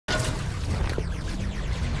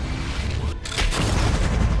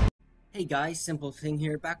Hey guys, Simple Thing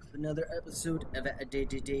here, back with another episode of a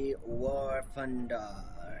Day War Thunder.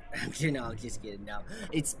 Actually, no, just kidding now.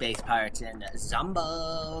 It's Space Pirates and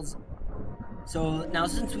Zombies. So, now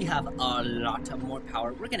since we have a lot more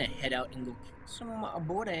power, we're gonna head out and go kill some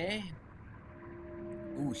booty.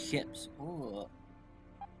 Ooh, ships. Ooh,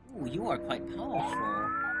 you are quite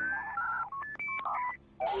powerful.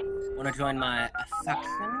 Wanna join my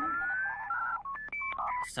faction?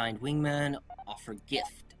 Signed Wingman, offer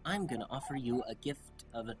gift. I'm gonna offer you a gift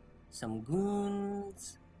of some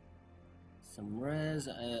goons, some res.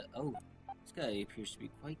 Oh, this guy appears to be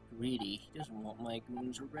quite greedy. He doesn't want my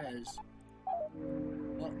goons or res.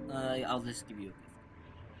 Well, I'll just give you a gift.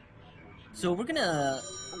 So we're gonna.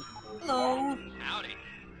 Oh, hello. Howdy.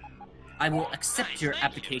 I will accept your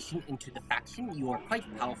application into the faction. You are quite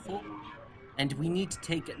powerful, and we need to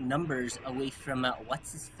take numbers away from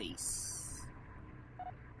what's his face.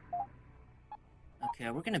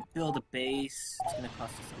 Okay, we're gonna build a base. It's gonna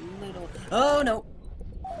cost us a little. Oh no!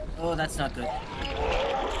 Oh, that's not good.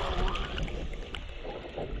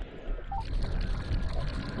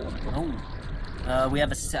 Oh, we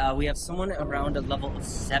have someone around a level of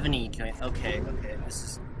 70. Okay,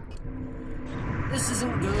 this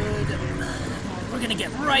isn't good. We're gonna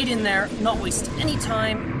get right in there, not waste any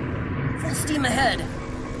time. Full steam ahead.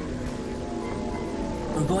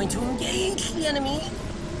 We're going to engage the enemy.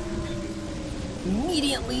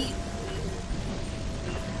 Immediately.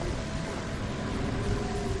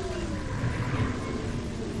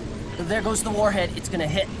 There goes the warhead. It's gonna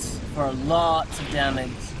hit for lots of damage.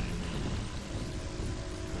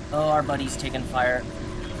 Oh, our buddy's taking fire.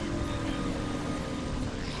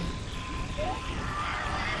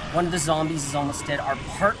 One of the zombies is almost dead. Our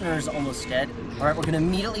partner is almost dead. Alright, we're gonna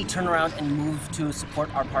immediately turn around and move to support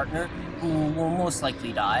our partner, who will most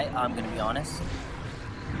likely die, I'm gonna be honest.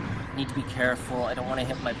 Need to be careful. I don't want to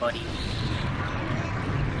hit my buddy.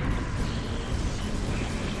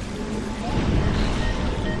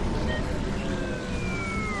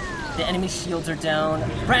 The enemy shields are down.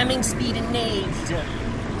 Ramming speed engaged.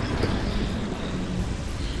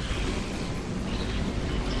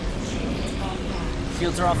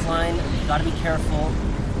 Shields are offline. Gotta be careful.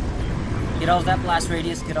 Get out of that blast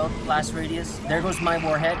radius. Get out of the blast radius. There goes my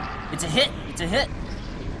warhead. It's a hit. It's a hit.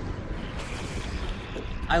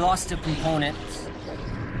 I lost a component.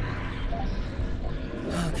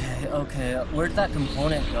 Okay. Where'd that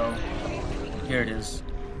component go? Here it is.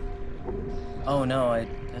 Oh no,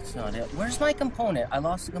 that's not it. Where's my component? I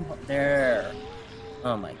lost the component. There.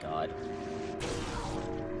 Oh my god.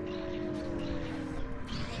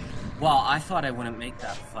 Wow, I thought I wouldn't make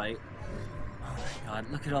that fight. Oh my god,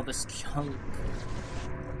 look at all this junk.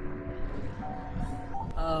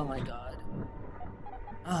 Oh my god.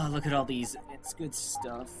 Oh, look at all these. It's good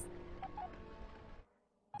stuff.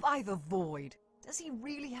 By the void! Does he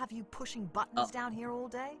really have you pushing buttons down here all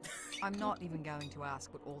day? I'm not even going to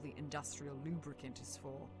ask what all the industrial lubricant is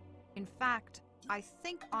for. In fact, I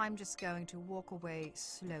think I'm just going to walk away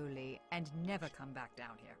slowly and never come back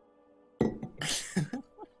down here.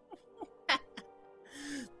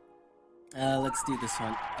 Let's do this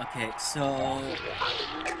one. Okay, so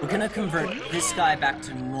we're gonna convert this guy back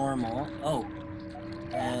to normal. Oh.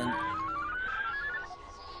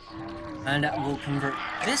 And we'll convert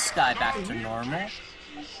this guy back to normal.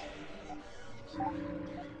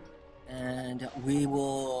 And we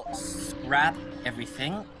will scrap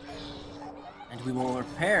everything. And we will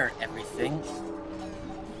repair everything.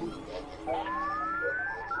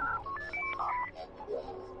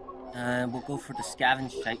 And we'll go for the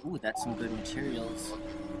scavenge site. Ooh, that's some good materials.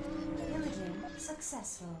 Pillaging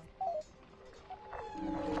successful.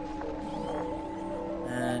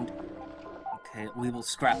 And okay, we will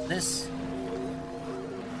scrap this.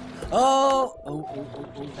 Oh,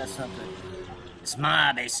 that's not good. It's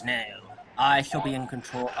my base now. I shall be in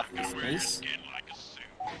control of this base.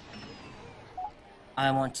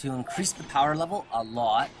 I want to increase the power level a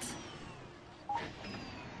lot.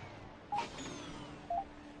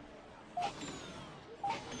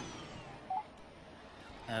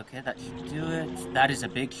 Okay, that should do it. That is a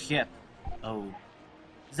big ship. Oh.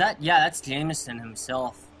 Is that? Yeah, that's Jameson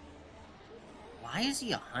himself. Why is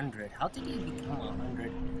he 100? How did he become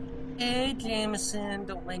 100? Hey, Jameson,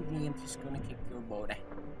 don't mind me. I'm just gonna kick your booty.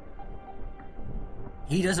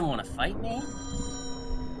 He doesn't want to fight me?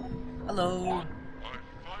 Hello.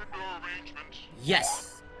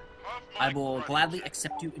 Yes. I will gladly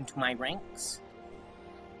accept you into my ranks.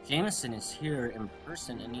 Jameson is here in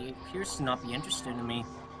person, and he appears to not be interested in me.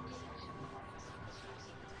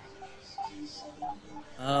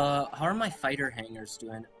 How are my fighter hangars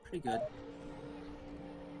doing? Pretty good.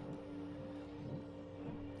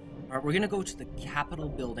 Alright, we're gonna go to the Capitol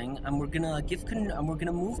building, and we're gonna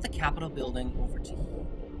move the Capitol building over to here.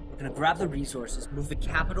 We're gonna grab the resources, move the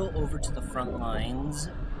Capitol over to the front lines,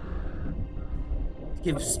 to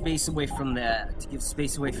give space away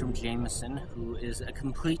from Jameson, who is a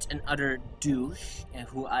complete and utter douche, and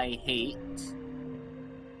who I hate.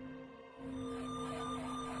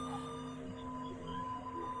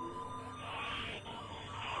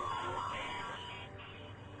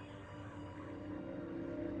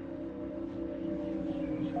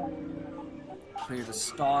 Clear the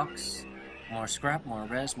stocks. More scrap, more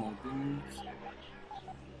res, more goons.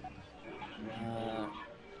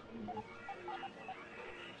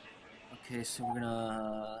 Okay, so we're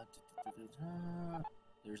gonna...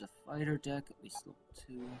 There's a fighter deck, at least level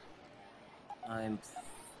 2. I'm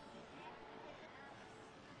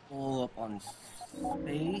full up on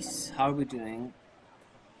space. How are we doing?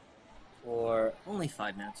 For only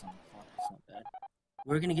 5 minutes on the clock, that's not bad.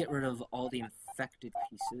 We're gonna get rid of all the infected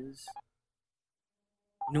pieces.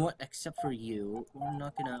 You know what? Except for you, we're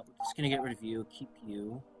just gonna get rid of you, keep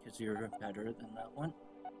you, because you're better than that one.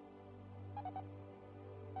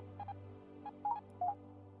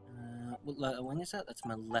 What wing is that? That's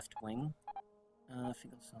my left wing. I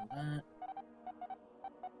think I'll sell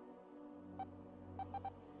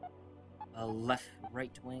that.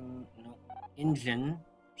 Right wing, no. Engine.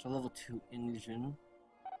 So level 2 engine.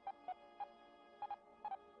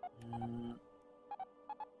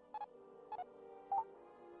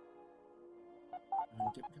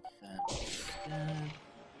 Get rid of that instead.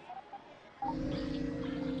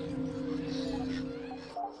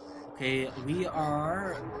 Okay, we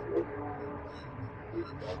are...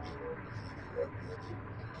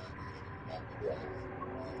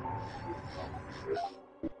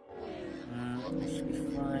 should be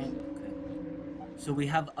fine. Okay. So we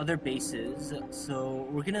have other bases, so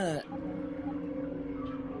we're gonna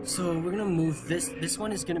move this. This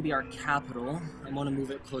one is gonna be our capital. I want to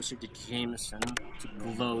move it closer to Jameson to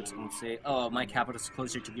gloat and say, "Oh, my capital is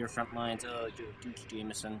closer to your front lines." Oh, due to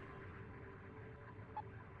Jameson.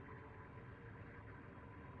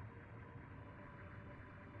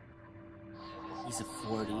 He's a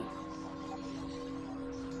 40.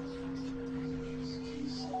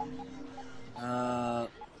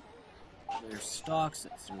 There's stocks.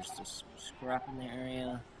 There's just scrap in the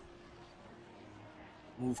area.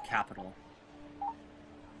 Move capital.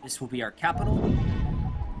 This will be our capital.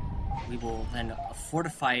 We will then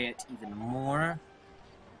fortify it even more.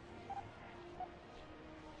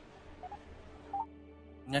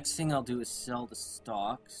 Next thing I'll do is sell the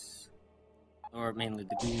stocks. Or mainly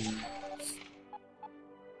the goons.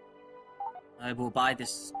 I will buy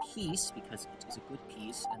this piece because it is a good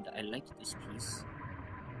piece and I like this piece.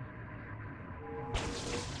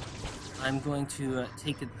 I'm going to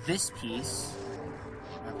take this piece,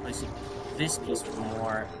 replace it with this piece for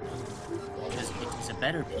more, because it is a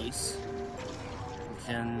better piece. We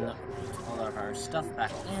can put all of our stuff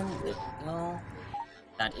back in. There we go.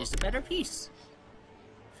 That is a better piece.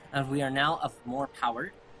 And we are now of more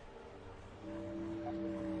power.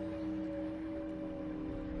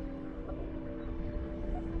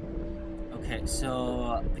 Okay,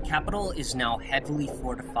 so the capital is now heavily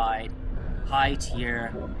fortified, high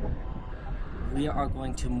tier. We are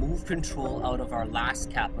going to move control out of our last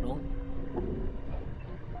capital.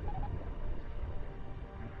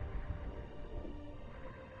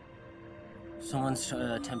 Someone's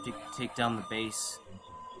attempting to take down the base.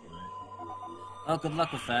 Oh, good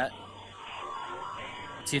luck with that.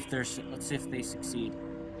 Let's see if they succeed.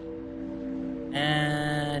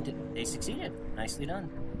 And they succeeded. Nicely done.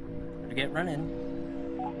 Better get running.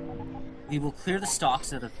 We will clear the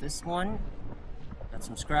stocks out of this one. Got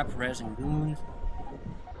some scrap, res, and goons.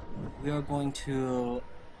 We are going to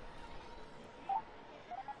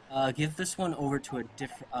give this one over to a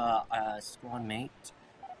different squad mate.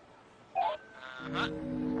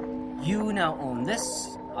 You now own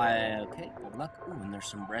this. Okay, good luck. Ooh, and there's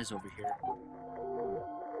some res over here.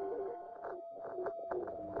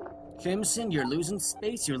 Jameson, you're losing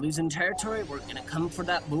space, you're losing territory. We're gonna come for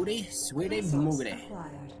that booty. Sweetie moody.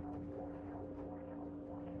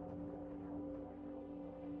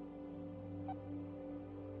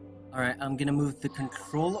 Alright, I'm gonna move the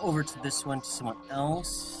control over to this one to someone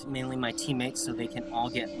else, mainly my teammates, so they can all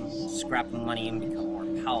get scrap money and become more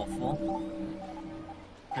powerful.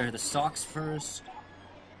 Clear the stocks first.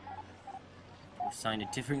 Assign a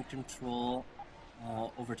different control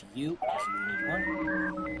over to you, because you need one.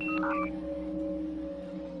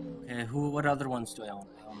 Okay, what other ones do I own?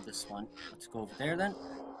 I own this one. Let's go over there then.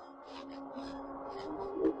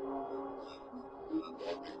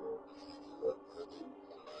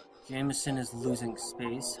 Jameson is losing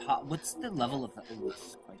space. What's the level of that? Oh,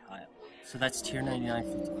 it's quite high. So that's tier 99,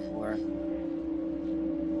 54.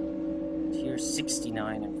 Tier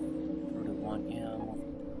 69 and 41. Yeah.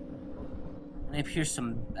 And I hear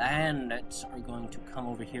some bandits are going to come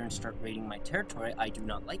over here and start raiding my territory. I do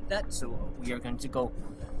not like that, so we are going to go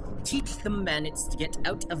teach the bandits to get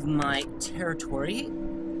out of my territory.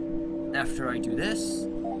 After I do this,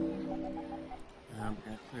 I'm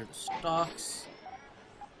going to clear the stocks.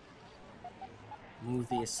 Move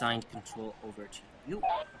the assigned control over to you.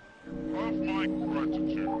 Have my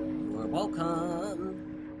gratitude. You're welcome.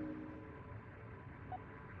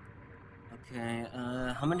 Okay,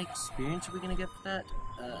 how many experience are we gonna get for that?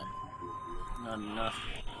 Not enough.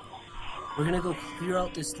 We're gonna go clear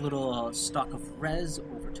out this little stock of res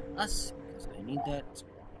over to us, because I need that.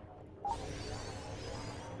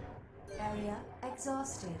 Area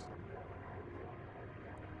exhausted.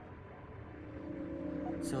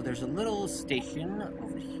 So there's a little station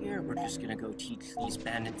over here. We're just gonna go teach these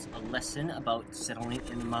bandits a lesson about settling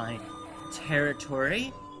in my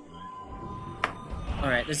territory.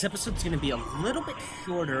 Alright, this episode's gonna be a little bit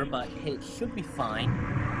shorter, but hey, it should be fine.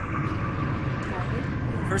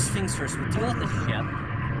 First things first, we'll deal with the ship.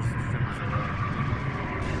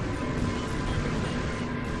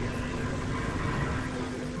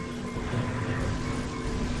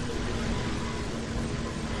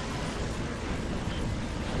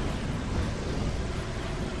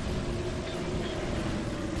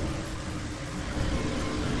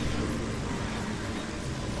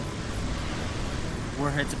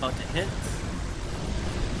 Warhead's about to hit.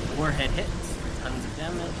 Warhead hits. Tons of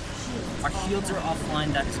damage. Our shields are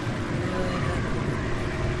offline, that's good.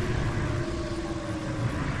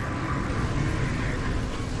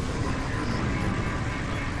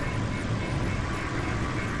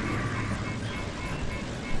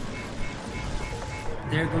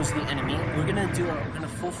 There goes the enemy. We're gonna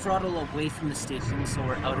full throttle away from the station so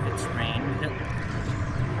we're out of its range.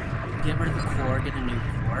 Get rid of the core, get a new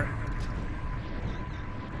core.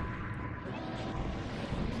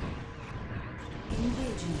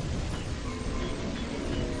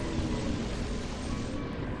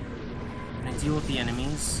 Gonna deal with the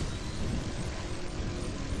enemies.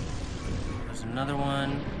 There's another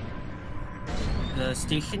one. The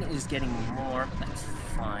station is getting more, that's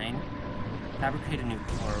fine. Fabricate a new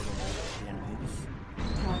core with the enemies.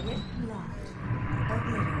 Target locked.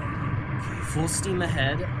 Obliterated. Okay, full steam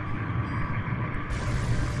ahead.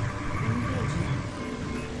 Engaging.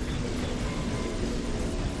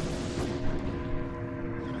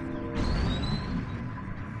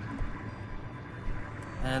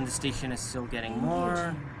 And the station is still getting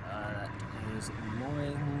more. That is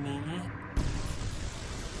annoying me.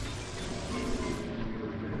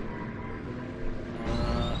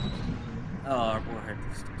 Oh, our warhead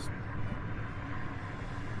is still small.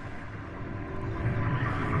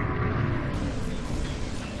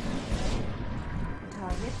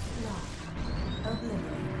 Target locked.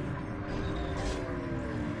 Obliterated.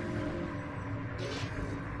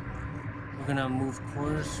 We're gonna move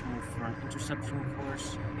course, move for an interception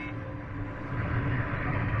course.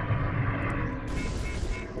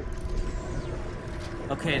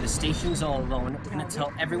 Okay, the station's all alone. We're gonna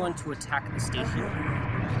tell everyone to attack the station.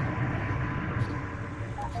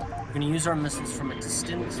 We're gonna use our missiles from a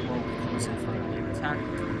distance while we close in for an attack.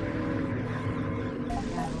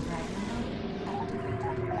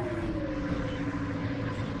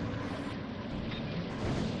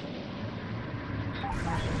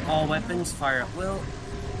 All weapons fire at will.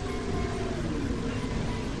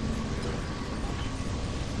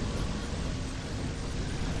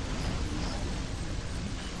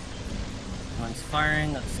 One's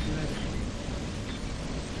firing, that's good.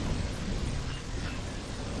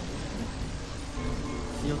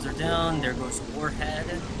 Shields are down, there goes a warhead.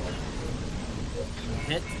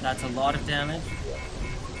 Hit, that's a lot of damage.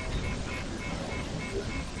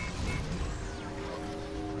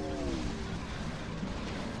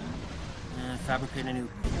 Fabricate a new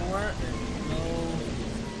core. There we go.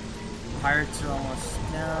 Pirates are almost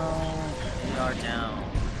down. They are down.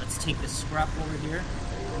 Let's take the scrap over here.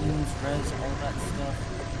 Use res, all that stuff.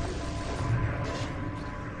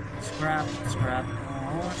 Scrap, scrap,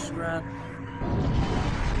 more scrap.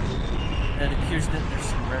 It appears that there's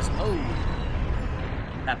some res. Oh!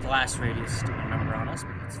 That blast radius didn't remember on us,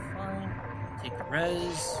 but it's fine. Take the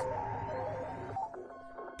res.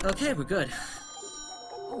 Okay, we're good.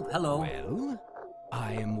 Oh, hello. Well,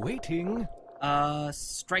 I am waiting.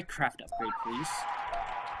 Strikecraft upgrade, please.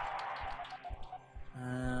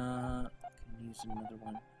 Can use another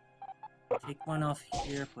one. Take one off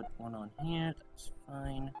here, put one on here, that's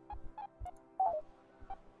fine.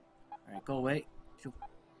 go away.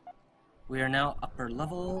 We are now upper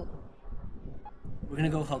level. We're gonna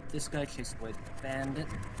go help this guy chase away the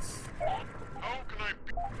bandits. How can I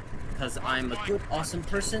be? Because I'm a good, awesome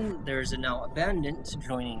person, there's now a bandit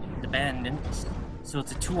joining the bandits. So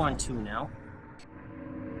it's a 2-on-2 now.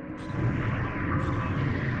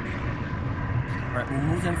 Alright, we'll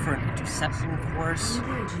move them for an interception course.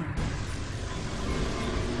 Engaging.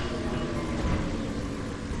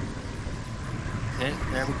 Okay,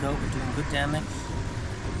 there we go, we're doing good damage.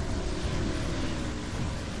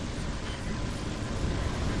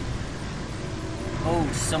 Oh,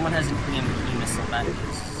 someone has an EMP missile, that is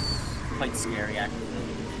quite scary actually.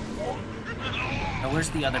 Now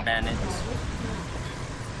where's the other bandit?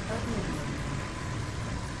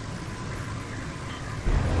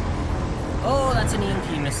 Oh, that's an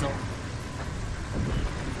EMP missile.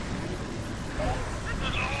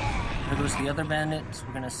 There goes the other bandits.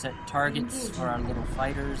 We're gonna set targets for our little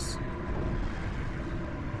fighters.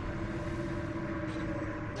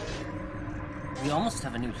 We almost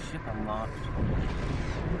have a new ship unlocked.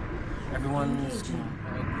 Everyone's doing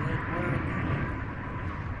very good work.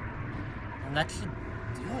 And that should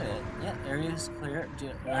do it. Yeah, area is clear. Are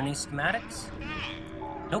there any schematics?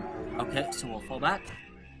 Nope. Okay, so we'll fall back.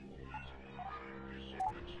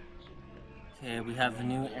 Okay, we have a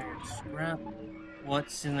new air scrap.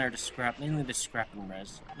 What's in there to scrap? Mainly the scrap and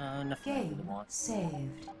res. Nothing I really Game want.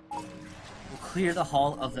 saved. We'll clear the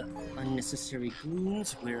hall of the unnecessary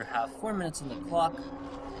goons. We have 4 minutes on the clock.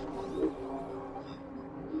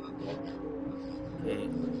 Okay.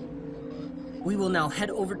 We will now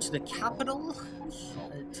head over to the capital,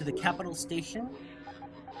 station.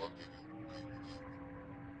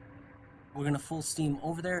 We're gonna full steam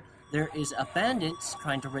over there. There is a bandit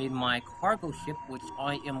trying to raid my cargo ship, which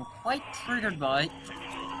I am quite triggered by.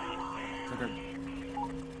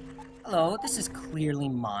 Hello, this is clearly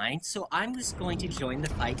mine, so I'm just going to join the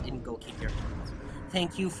fight and go kick your ass.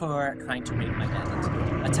 Thank you for trying to raid my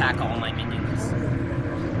bandit. Attack all my minions.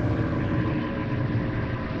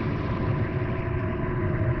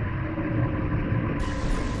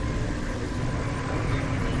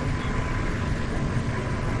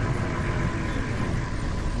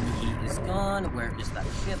 He is gone. Where is that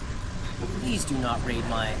ship? Please do not raid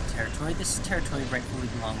my territory. This territory rightfully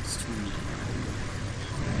belongs to me.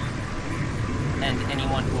 And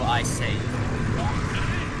anyone who I say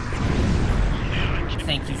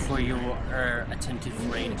thank you for your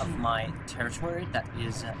attentive raid of my territory. That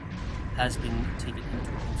is has been taken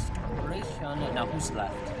into consideration. Now who's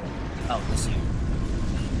left? Oh, it's you.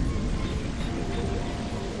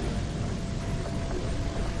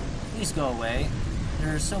 Please go away.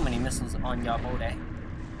 There are so many missiles on Yabode.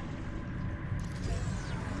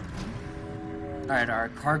 Alright, our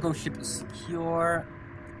cargo ship is secure.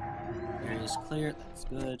 Area is clear, that's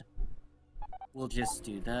good. We'll just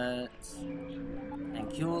do that.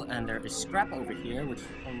 Thank you. And there is scrap over here, which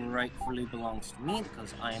rightfully belongs to me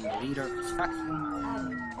because I am the leader of this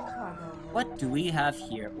faction. What do we have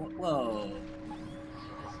here? Whoa.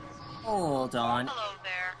 Hold on. Hello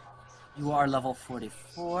there. You are level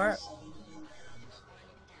 44.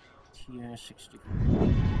 Tier 64.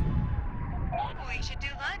 We should do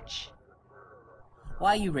lunch.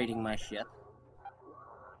 Why are you raiding my ship?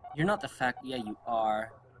 You're not the fact. Yeah, you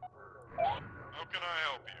are. How can I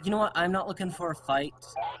help you? You know what? I'm not looking for a fight.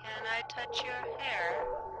 Can I touch your hair?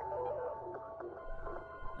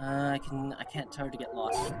 I can't tell her to get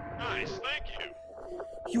lost. Nice, thank you.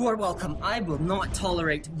 You are welcome. I will not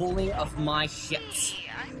tolerate bullying of my ships.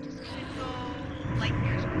 Hey, I'm just gonna go light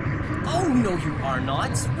years forward. Oh no, you are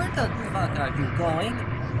not. Where the fuck are you going?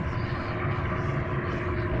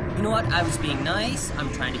 You know what? I was being nice.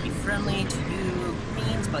 I'm trying to be friendly to you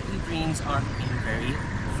greens, but you greens aren't being very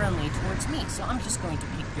friendly towards me. So I'm just going to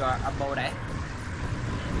pick your abode.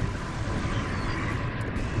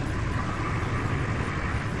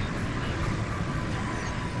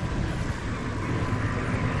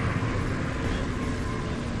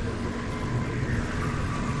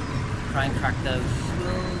 Try and crack those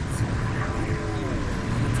shields.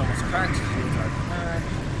 Shields almost cracked. Shields are cracked.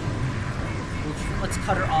 Let's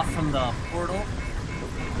cut her off from the portal.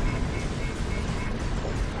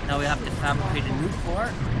 Now we have to fabricate a new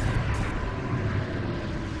core.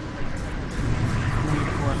 New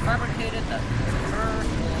core fabricated. That's perfect.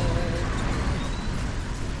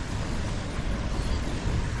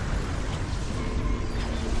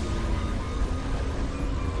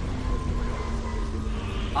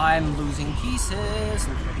 I'm losing pieces.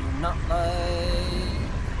 Which I do not like.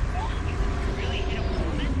 Really hit a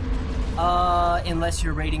woman? Unless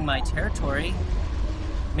you're raiding my territory.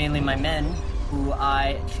 Mainly my men, who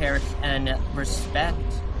I cherish and respect.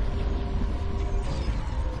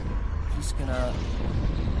 just gonna...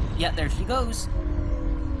 Yeah, there she goes.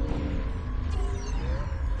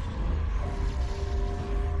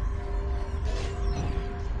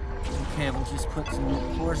 Okay, we'll just put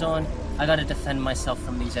some floors on. I gotta defend myself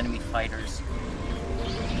from these enemy fighters.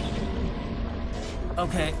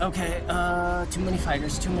 Okay, too many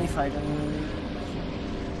fighters,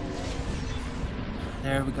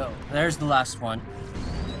 There we go. There's the last one.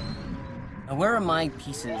 Now, where are my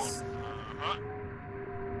pieces?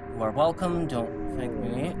 You are welcome, don't thank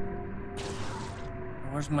me.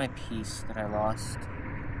 Where's my piece that I lost?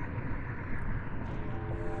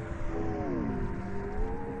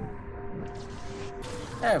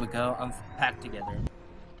 There we go, I'm packed together.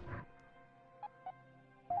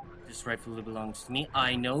 This rightfully belongs to me.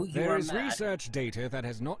 I know you There are is mad. research data that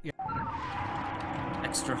has not yet...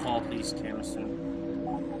 Extra hall, please, Jameson.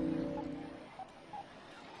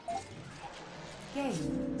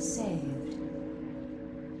 Game saved.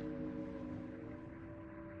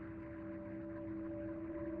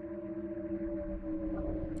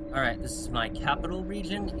 Alright, this is my capital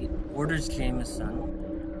region. It borders Jameson.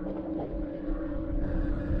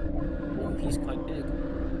 Oh, he's quite big.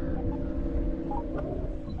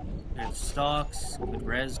 Good stocks, good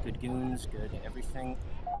res, good goons, good everything.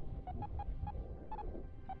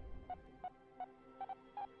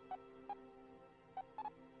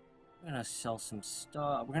 We're gonna sell some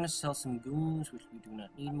stuff. We're gonna sell some goons, which we do not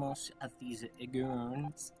need most of these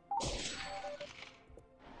goons.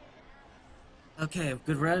 Okay,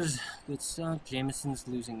 good res, good stuff. Jameson's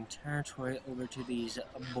losing territory over to these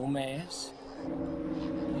bomers.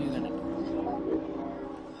 What are you gonna do?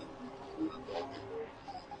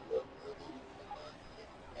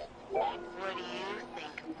 What do you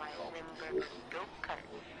think of my Limburg go-kart?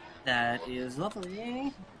 That is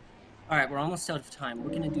lovely. Alright, we're almost out of time. We're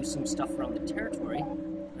gonna do some stuff around the territory.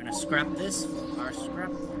 We're gonna scrap this for our scrap.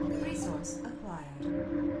 Resource acquired.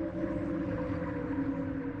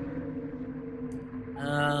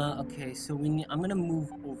 Okay, so I'm gonna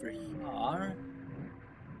move over here.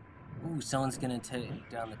 Ooh, someone's gonna take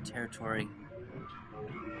down the territory.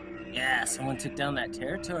 Yeah, someone took down that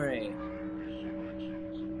territory.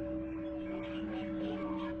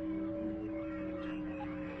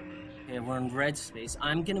 Okay, we're in red space.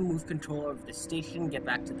 I'm gonna move control of the station, get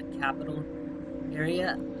back to the capital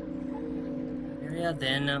area.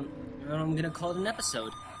 Then I'm gonna call it an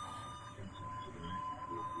episode.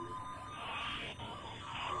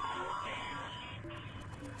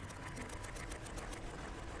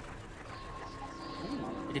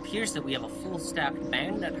 It appears that we have a full stack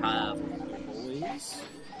band at Hive, boys.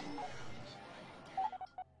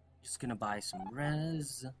 Just gonna buy some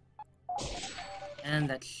res. And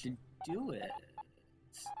that should do it.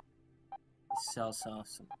 Sell some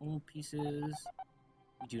old pieces.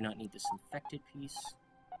 We do not need this infected piece.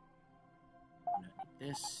 We do not need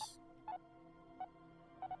this.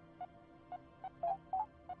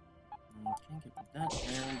 Okay, get rid of that,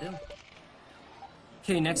 and done.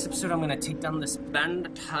 Okay, next episode I'm gonna take down this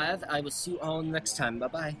bandit hive. I will see you all next time.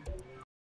 Bye-bye.